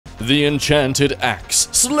The Enchanted Axe,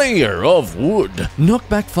 Slayer of Wood.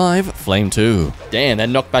 Knockback 5, Flame 2. Damn, that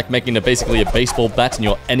knockback making it basically a baseball bat and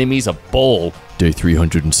your enemy's a ball. Day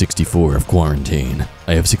 364 of quarantine.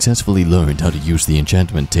 I have successfully learned how to use the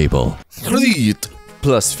enchantment table. Read!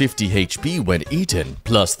 Plus 50 HP when eaten,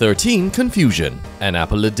 plus 13 confusion. An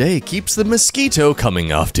apple a day keeps the mosquito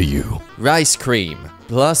coming after you. Rice cream,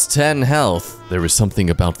 plus 10 health. There is something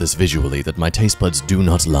about this visually that my taste buds do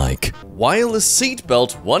not like. Wireless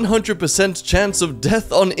seatbelt, 100% chance of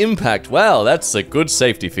death on impact. Wow, that's a good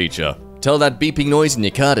safety feature. Tell that beeping noise in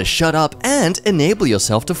your car to shut up and enable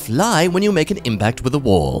yourself to fly when you make an impact with a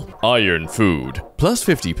wall. Iron food. Plus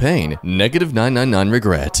 50 pain, negative 999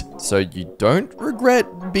 regret. So you don't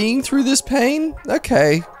regret being through this pain?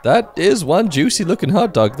 Okay. That is one juicy looking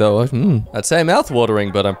hot dog though. I'd say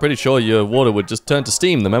mouth-watering, but I'm pretty sure your water would just turn to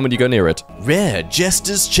steam the moment you go near it. Rare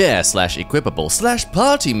Jester's Chair / equipable /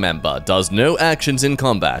 party member does no actions in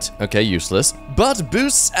combat. Okay, useless. But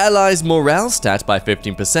boosts allies' morale stat by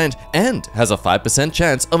 15% and has a 5%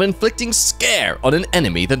 chance of inflicting scare on an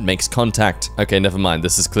enemy that makes contact. Okay, never mind.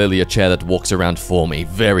 This is clearly a chair that walks around for me.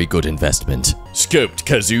 Very good investment. Scoped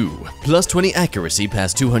Kazoo. Plus 20 accuracy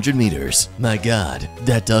past 200 meters. My god,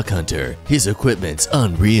 that duck hunter. His equipment's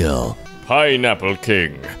unreal. Pineapple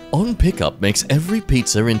King. On pickup makes every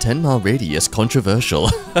pizza in 10-mile radius controversial.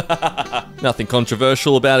 Nothing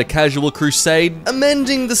controversial about a casual crusade,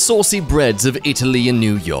 amending the saucy breads of Italy and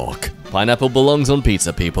New York. Pineapple belongs on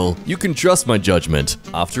pizza, people. You can trust my judgment.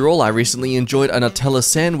 After all, I recently enjoyed a Nutella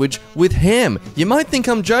sandwich with ham. You might think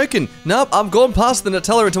I'm joking. Nope, I've gone past the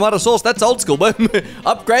Nutella and tomato sauce. That's old school, but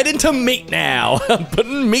upgrading to meat now. I'm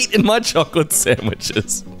putting meat in my chocolate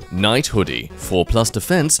sandwiches. Night Hoodie, 4+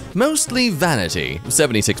 defense, mostly vanity,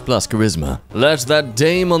 76+ charisma. Let that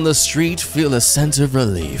dame on the street feel a sense of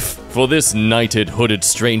relief. For this knighted hooded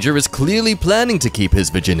stranger is clearly planning to keep his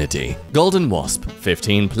virginity. Golden Wasp,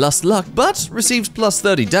 15+ luck, but receives plus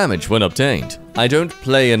 30 damage when obtained. I don't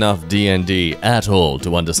play enough D&D at all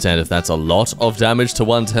to understand if that's a lot of damage to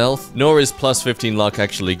one's health, nor is plus 15 luck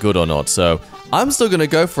actually good or not, so I'm still gonna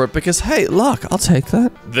go for it because, hey, luck, I'll take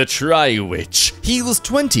that. The Tri-Witch heals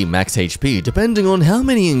 20 max HP depending on how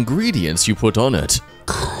many ingredients you put on it.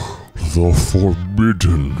 The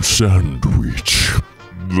Forbidden Sandwich.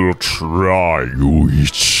 The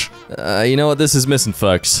Tri-Witch. You know what this is missing,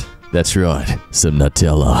 folks? That's right, some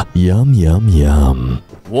Nutella. Yum, yum, yum.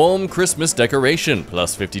 Warm Christmas decoration,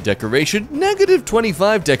 plus 50 decoration, negative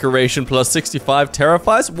 25 decoration, plus 65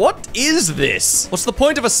 terrifies. What is this? What's the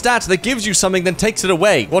point of a stat that gives you something then takes it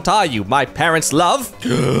away? What are you, my parents' love?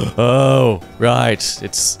 Oh, right,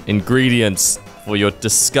 it's ingredients for your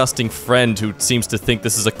disgusting friend who seems to think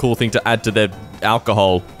this is a cool thing to add to their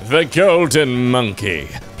alcohol. The Golden Monkey.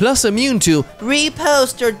 Plus immune to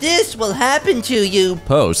repost or this will happen to you.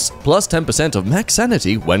 Posts, plus 10% of max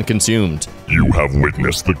sanity when consumed. You have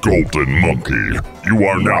witnessed the Golden Monkey. You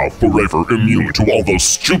are now forever immune to all those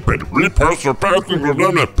stupid reposts or passing the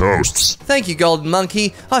limit posts. Thank you, Golden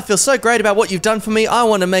Monkey. I feel so great about what you've done for me. I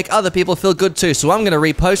want to make other people feel good too, so I'm going to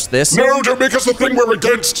repost this. No, don't make us the thing we're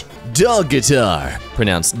against. Dog guitar,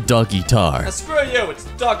 pronounced dog guitar. Screw you, it's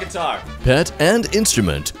dog guitar. Pet and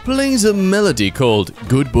instrument plays a melody called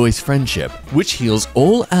Good Boy's Friendship, which heals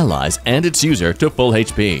all allies and its user to full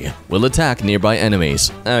HP. Will attack nearby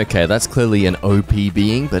enemies. Okay, that's clearly an OP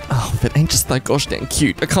being, but oh, if it ain't just that gosh dang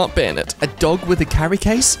cute, I can't ban it. A dog with a carry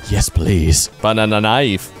case? Yes, please. Banana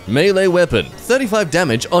knife. Melee weapon, 35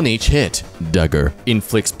 damage on each hit. Dagger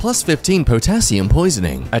inflicts plus 15 potassium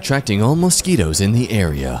poisoning, attracting all mosquitoes in the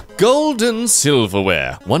area. Golden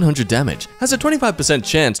silverware, 100 damage, has a 25%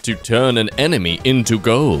 chance to turn an enemy into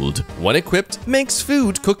gold. When equipped, makes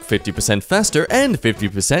food cook 50% faster and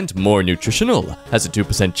 50% more nutritional. Has a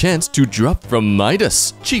 2% chance to drop from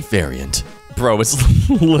Midas, chief variant. Bro, it's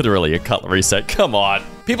literally a cutlery set, come on.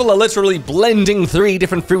 People are literally blending 3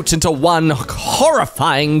 different fruits into one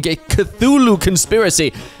horrifying Cthulhu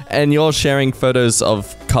conspiracy, and you're sharing photos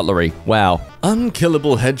of cutlery. Wow.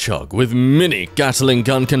 Unkillable hedgehog with mini Gatling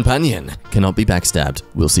gun companion. Cannot be backstabbed.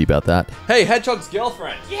 We'll see about that. Hey, hedgehog's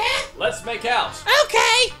girlfriend. Yeah? Let's make out.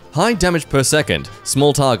 Okay. High damage per second.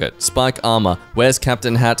 Small target. Spike armor. Wears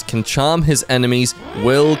captain hat. Can charm his enemies.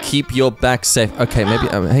 Will keep your back safe. Okay, maybe.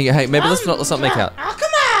 Hey, maybe let's not make out. Oh,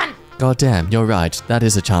 come on. God damn, you're right. That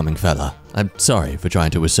is a charming fella. I'm sorry for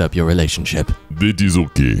trying to usurp your relationship. That is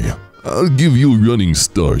okay. I'll give you a running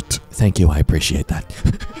start. Thank you, I appreciate that.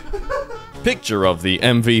 Picture of the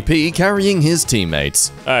MVP carrying his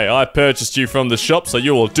teammates. Hey, I purchased you from the shop so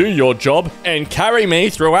you will do your job and carry me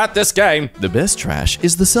throughout this game. The best trash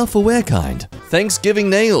is the self-aware kind. Thanksgiving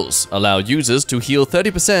nails allow users to heal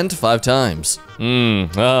 30% 5 times.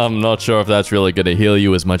 I'm not sure if that's really gonna heal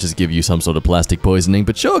you as much as give you some sort of plastic poisoning,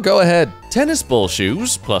 but sure, go ahead. Tennis ball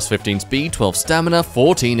shoes, plus 15 speed, 12 stamina,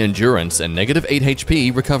 14 endurance, and negative 8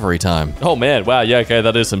 HP recovery time. Oh man, wow, yeah, okay,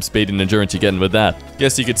 that is some speed and endurance you're getting with that.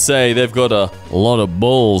 Guess you could say they've got a lot of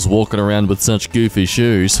balls walking around with such goofy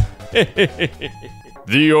shoes.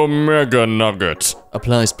 The Omega Nugget.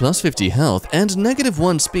 Applies plus 50 health and negative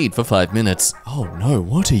 1 speed for 5 minutes. Oh no,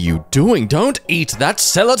 what are you doing? Don't eat that,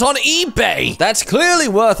 sell it on eBay! That's clearly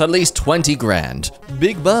worth at least 20 grand.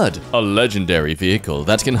 Big Bud, a legendary vehicle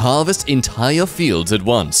that can harvest entire fields at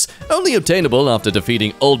once. Only obtainable after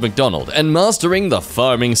defeating Old MacDonald and mastering the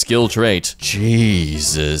farming skill trait.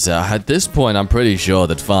 Jesus, at this point I'm pretty sure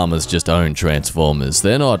that farmers just own Transformers.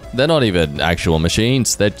 They're not even actual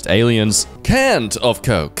machines, they're just aliens. Cant of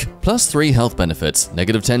Coke, plus 3 health benefits,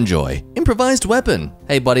 negative 10 joy. Improvised weapon.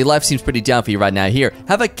 Hey buddy, life seems pretty down for you right now. Here,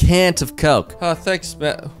 have a cant of Coke. Oh, thanks,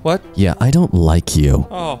 man. What? Yeah, I don't like you.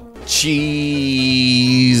 Oh.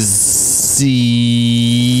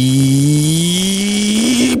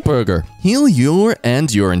 Cheeseburger. Heal your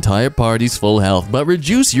and your entire party's full health, but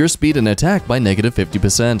reduce your speed and attack by negative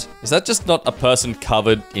 50%. Is that just not a person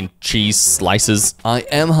covered in cheese slices? I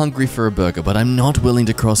am hungry for a burger, but I'm not willing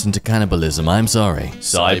to cross into cannibalism. I'm sorry.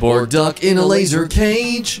 Cyborg duck in a laser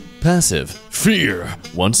cage. Passive. Fear.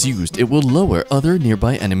 Once used, it will lower other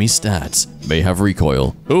nearby enemy stats. May have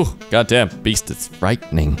recoil. Ooh, goddamn, beast is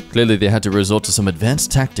frightening. Clearly they had to resort to some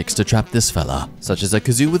advanced tactics to trap this fella, such as a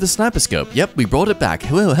kazoo with a sniper scope. Yep, we brought it back.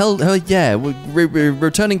 Hell yeah, we're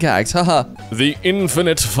returning cags, haha. The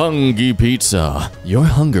infinite fungi pizza. Your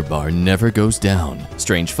hunger bar never goes down.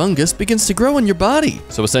 Strange fungus begins to grow on your body.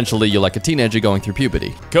 So essentially you're like a teenager going through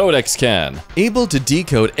puberty. Codex can. Able to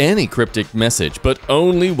decode any cryptic message, but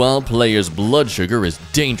only while player's blood sugar is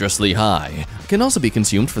dangerously high. Can also be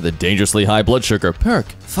consumed for the dangerously high blood sugar perk.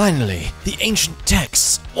 Finally, the ancient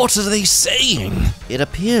texts. What are they saying? It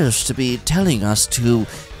appears to be telling us to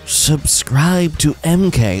subscribe to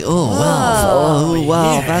EmKay. Oh, wow. Oh,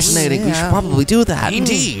 wow. Yes, fascinating. Yeah. We should probably do that.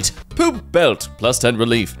 Indeed. Poop belt, plus 10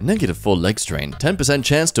 relief. Negative 4 leg strain. 10%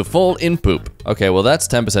 chance to fall in poop. Okay, well that's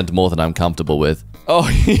 10% more than I'm comfortable with. Oh,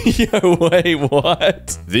 yo, wait,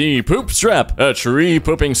 what? The poop strap. A tree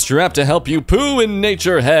pooping strap to help you poo in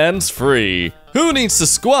nature hands-free. Who needs to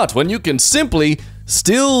squat when you can simply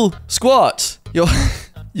still squat? You're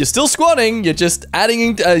still squatting, you're just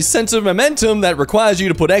adding a sense of momentum that requires you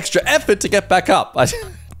to put extra effort to get back up. I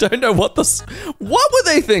don't know what were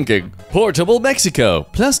they thinking? Portable Mexico,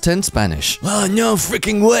 plus 10 Spanish. Oh, no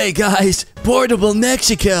freaking way, guys. Portable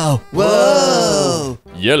Mexico. Whoa.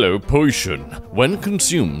 Yellow potion. When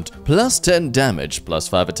consumed, plus 10 damage, plus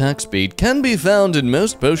 5 attack speed can be found in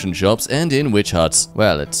most potion shops and in witch huts.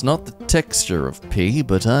 Well, it's not the texture of pee,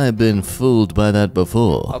 but I've been fooled by that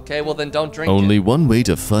before. Okay, well then don't drink it. Only one way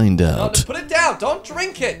to find out. No, just put it down, don't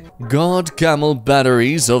drink it. God Camel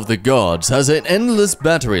Batteries of the Gods has an endless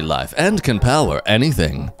battery life and can power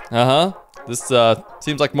anything. This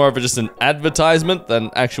seems like more of just an advertisement than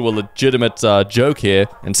actual legitimate joke here.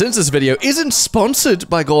 And since this video isn't sponsored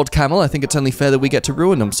by God Camel, I think it's only fair that we get to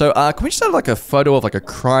ruin them. So can we just have like a photo of like a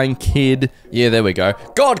crying kid? Yeah, there we go.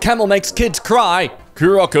 God Camel makes kids cry.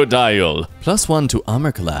 Crocodile. Plus 1 to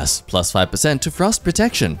armor class, plus 5% to frost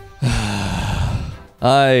protection.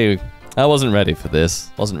 I wasn't ready for this.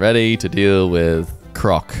 Wasn't ready to deal with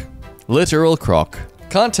croc. Literal croc.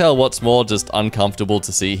 Can't tell what's more just uncomfortable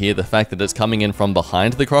to see here, the fact that it's coming in from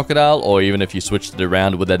behind the crocodile, or even if you switched it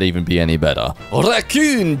around, would that even be any better?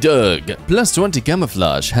 Raccoon Dog! Plus 20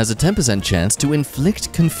 camouflage has a 10% chance to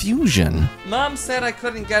inflict confusion. Mom said I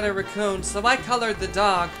couldn't get a raccoon, so I colored the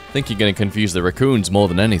dog. Think you're gonna confuse the raccoons more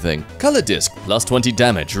than anything. Color disc, plus 20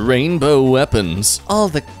 damage, rainbow weapons. All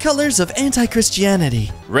the colors of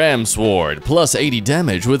anti-Christianity. Ram sword, plus 80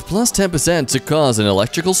 damage with plus 10% to cause an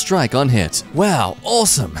electrical strike on hit. Wow, awesome.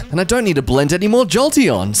 And I don't need to blend any more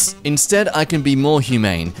Jolteons. Instead, I can be more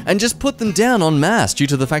humane and just put them down en masse due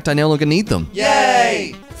to the fact I no longer need them.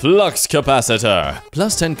 Yay! Flux capacitor.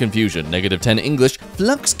 Plus 10 confusion, negative 10 English.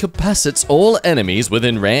 Flux capacits all enemies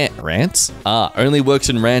within rants? Only works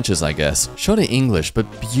in ranches, I guess. Shoddy English, but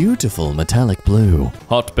beautiful metallic blue.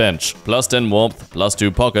 Hot bench. Plus 10 warmth, plus 2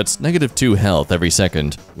 pockets, negative 2 health every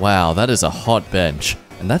second. Wow, that is a hot bench.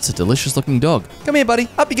 And that's a delicious looking dog. Come here, buddy.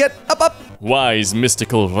 Up you get. Up, up. Wise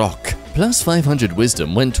mystical rock. Plus 500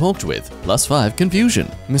 wisdom when talked with. Plus 5 confusion.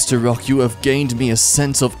 Mr. Rock, you have gained me a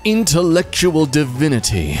sense of intellectual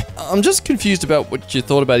divinity. I'm just confused about what you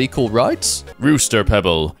thought about equal rights. Rooster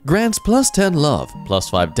Pebble. Grants plus 10 love. Plus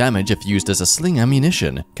 5 damage if used as a sling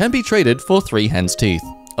ammunition. Can be traded for 3 hen's teeth.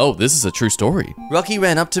 Oh, this is a true story. Rocky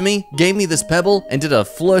ran up to me, gave me this pebble, and did a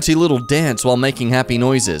flirty little dance while making happy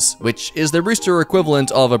noises, which is the rooster equivalent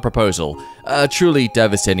of a proposal. A truly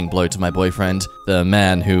devastating blow to my boyfriend, the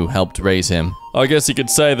man who helped raise him. I guess you could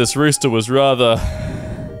say this rooster was rather...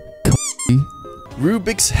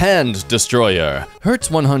 Rubik's Hand Destroyer.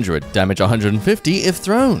 Hurts 100, damage 150 if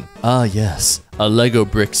thrown. Ah yes, a Lego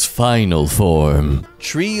brick's final form.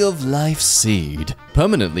 Tree of Life Seed.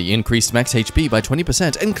 Permanently increased max HP by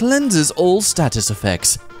 20% and cleanses all status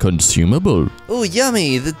effects. Consumable. Oh,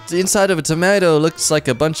 yummy. The inside of a tomato looks like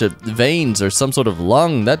a bunch of veins or some sort of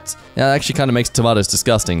lung. That actually kind of makes tomatoes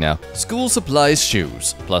disgusting now. School supplies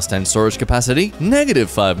shoes. Plus 10 storage capacity,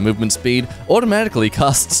 negative 5 movement speed, automatically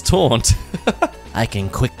casts taunt. I can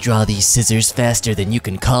quick draw these scissors faster than you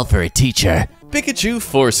can call for a teacher. Pikachu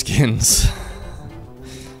foreskins.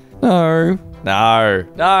 No,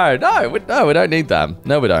 we don't need them.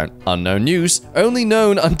 No, we don't. Unknown use, only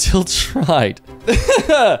known until tried.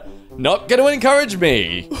 Not gonna encourage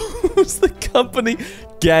me. Who's the company?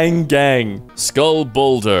 Gang. Skull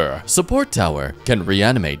Boulder. Support tower. Can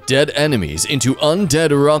reanimate dead enemies into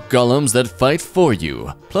undead rock golems that fight for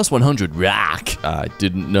you. Plus 100 rack. I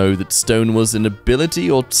didn't know that stone was an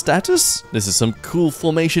ability or status. This is some cool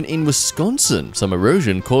formation in Wisconsin. Some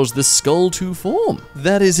erosion caused this skull to form.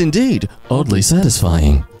 That is indeed oddly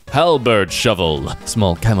satisfying. Halberd Shovel.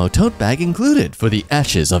 Small camo tote bag included for the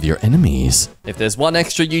ashes of your enemies. If there's one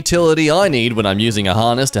extra utility I need when I'm using a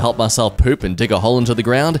harness to help myself poop and dig a hole into the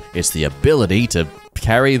ground, it's the ability to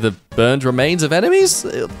carry the burned remains of enemies?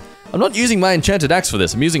 I'm not using my enchanted axe for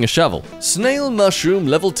this, I'm using a shovel. Snail Mushroom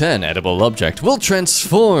level 10 edible object will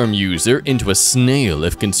transform user into a snail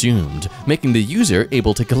if consumed, making the user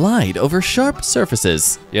able to glide over sharp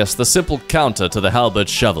surfaces. Yes, the simple counter to the halberd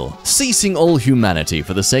shovel, ceasing all humanity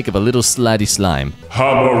for the sake of a little slidey slime.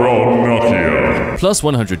 Hammer on Nokia. Plus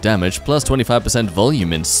 100 damage, plus 25%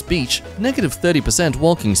 volume in speech, negative 30%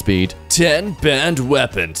 walking speed. 10 banned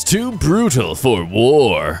weapons, too brutal for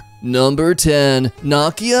war. Number 10,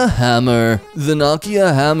 Nokia Hammer. The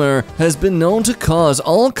Nokia Hammer has been known to cause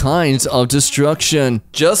all kinds of destruction,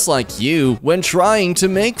 just like you when trying to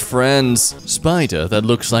make friends. Spider that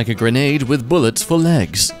looks like a grenade with bullets for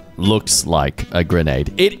legs. Looks like a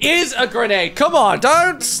grenade. It is a grenade! Come on,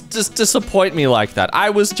 don't just disappoint me like that.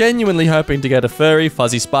 I was genuinely hoping to get a furry,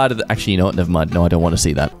 fuzzy spider that— actually, you know what? Never mind. No, I don't want to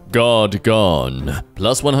see that. God Gone.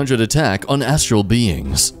 Plus 100 attack on astral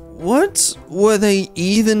beings. What were they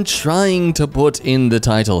even trying to put in the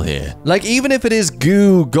title here? Like, even if it is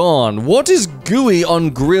goo gone, what is gooey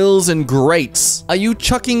on grills and grates? Are you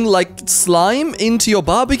chucking, like, slime into your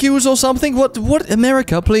barbecues or something? What,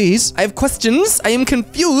 America, please? I have questions. I am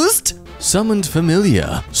confused. Summoned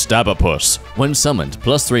Familiar. Stabberpuss. When summoned,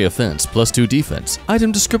 plus 3 offense, plus 2 defense.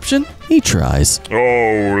 Item description? He tries.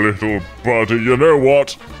 Oh, little buddy, you know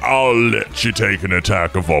what? I'll let you take an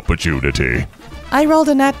attack of opportunity. I rolled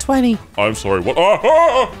a nat 20. I'm sorry, what?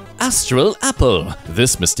 Ah! Astral Apple.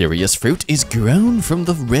 This mysterious fruit is grown from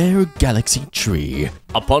the rare galaxy tree.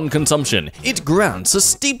 Upon consumption, it grants a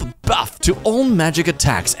steep buff to all magic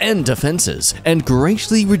attacks and defenses, and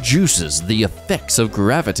greatly reduces the effects of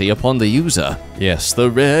gravity upon the user. Yes,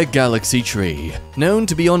 the rare galaxy tree, known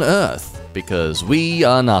to be on Earth, because we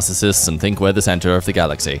are narcissists and think we're the center of the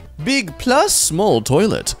galaxy. Big plus small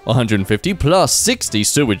toilet. 150 plus 60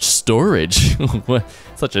 sewage storage.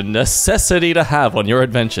 Such a necessity to have on your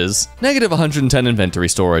adventures. Negative 110 inventory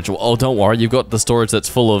storage. Oh, don't worry, you've got the storage that's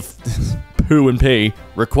full of poo and pee.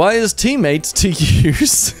 Requires teammates to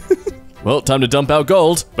use. Well, time to dump out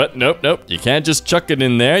gold. But nope, you can't just chuck it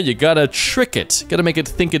in there. You gotta trick it. Gotta make it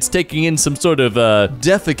think it's taking in some sort of,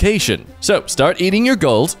 defecation. So, start eating your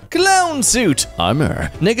gold. Clown suit.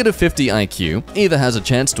 Armor. Negative 50 IQ. Either has a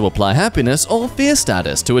chance to apply happiness or fear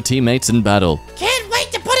status to a teammates in battle. Can't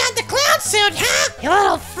wait to put on the clown suit, huh? You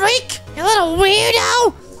little freak! You little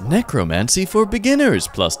weirdo! Necromancy for beginners.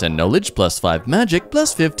 Plus 10 knowledge, plus 5 magic,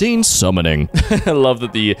 plus 15 summoning. I love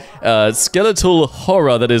that the skeletal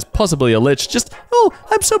horror that is possibly a lich just— oh,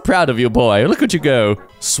 I'm so proud of you, boy. Look at you go.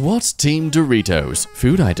 SWAT Team Doritos.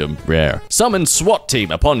 Food item, rare. Summon SWAT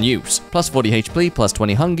Team upon use. Plus 40 HP, plus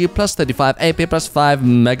 20 hunger, plus 35 AP, plus 5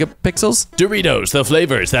 megapixels. Doritos, the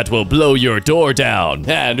flavors that will blow your door down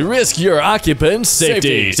and risk your occupants'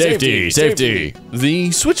 safety.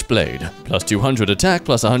 The Switchblade. Plus 200 attack,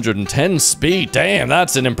 plus 110 speed. Damn,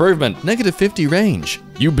 that's an improvement. Negative 50 range.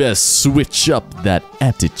 You best switch up that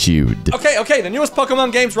attitude. Okay, the newest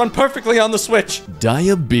Pokemon games run perfectly on the Switch.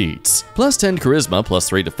 Diabetes. Plus 10 charisma, plus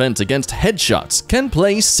 3 defense against headshots. Can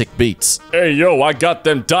play sick beats. Hey, yo, I got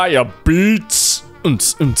them diabetes.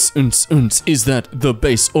 Is that the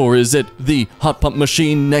base or is it the hot pump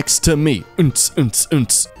machine next to me?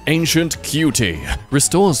 Ancient Cutie.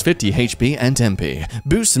 Restores 50 HP and MP.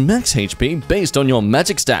 Boosts max HP based on your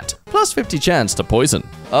magic stat. Plus 50 chance to poison.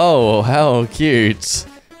 Oh, how cute.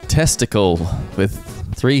 Testicle with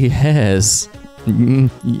 3 hairs.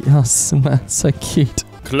 Yes, so cute.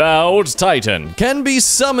 Cloud Titan can be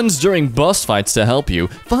summoned during boss fights to help you.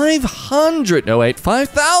 5,000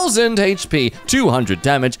 HP, 200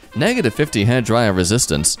 damage, negative 50 hairdryer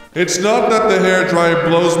resistance. It's not that the hairdryer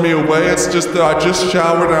blows me away, it's just that I just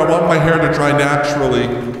showered and I want my hair to dry naturally.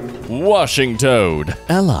 Washing Toad.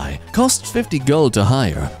 Ally. Costs 50 gold to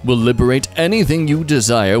hire. Will liberate anything you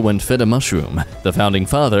desire when fed a mushroom. The founding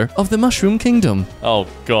father of the Mushroom Kingdom. Oh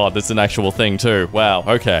god, that's an actual thing too. Wow,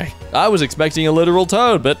 okay. I was expecting a literal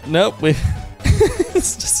toad, but nope,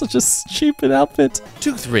 It's just such a stupid outfit.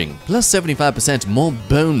 Tooth Ring. Plus 75% more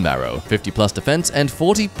bone marrow. 50 plus defense and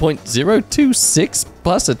 40.026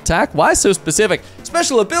 plus attack. Why so specific?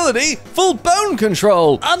 Special ability, full bone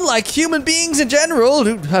control. Unlike human beings in general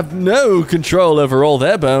who have no control over all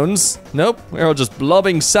their bones. Nope, we're all just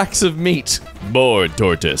blobbing sacks of meat. Board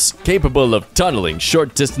Tortoise. Capable of tunneling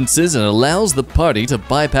short distances and allows the party to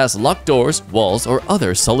bypass locked doors, walls, or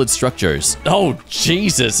other solid structures. Oh,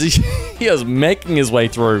 Jesus. He is making his way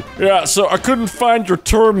through. Yeah, so I couldn't find your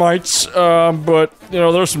termites, but, you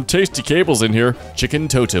know, there's some tasty cables in here. Chicken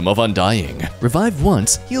Totem of Undying. Revive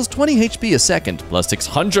once, heals 20 HP a second, plus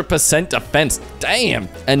 600% defense. Damn!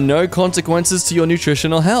 And no consequences to your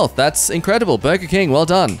nutritional health. That's incredible. Burger King, well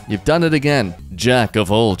done. You've done it again. Jack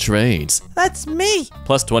of all trades. That's me.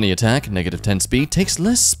 Plus 20 attack, negative 10 speed, takes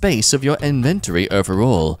less space of your inventory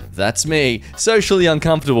overall. That's me. Socially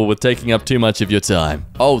uncomfortable with taking up too much of your time.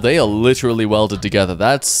 Oh, they are literally welded together.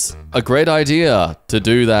 That's a great idea to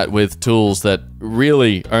do that with tools that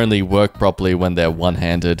really only work properly when they're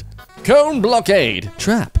one-handed. Cone Blockade.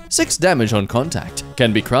 Trap. 6 damage on contact.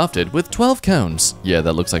 Can be crafted with 12 cones. Yeah,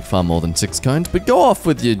 that looks like far more than 6 cones, but go off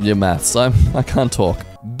with your maths. I can't talk.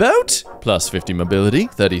 Boat. Plus 50 mobility,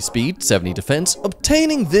 30 speed, 70 defense.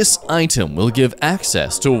 Obtaining this item will give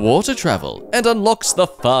access to water travel and unlocks the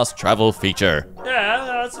fast travel feature.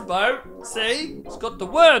 Yeah, that's a boat. See? It's got the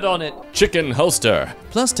word on it. Chicken Holster.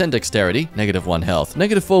 Plus 10 dexterity, negative 1 health,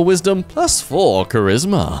 negative 4 wisdom, plus 4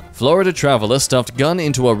 charisma. Florida traveler stuffed gun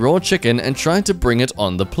into a raw chicken and tried to bring it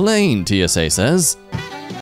on the plane, TSA says.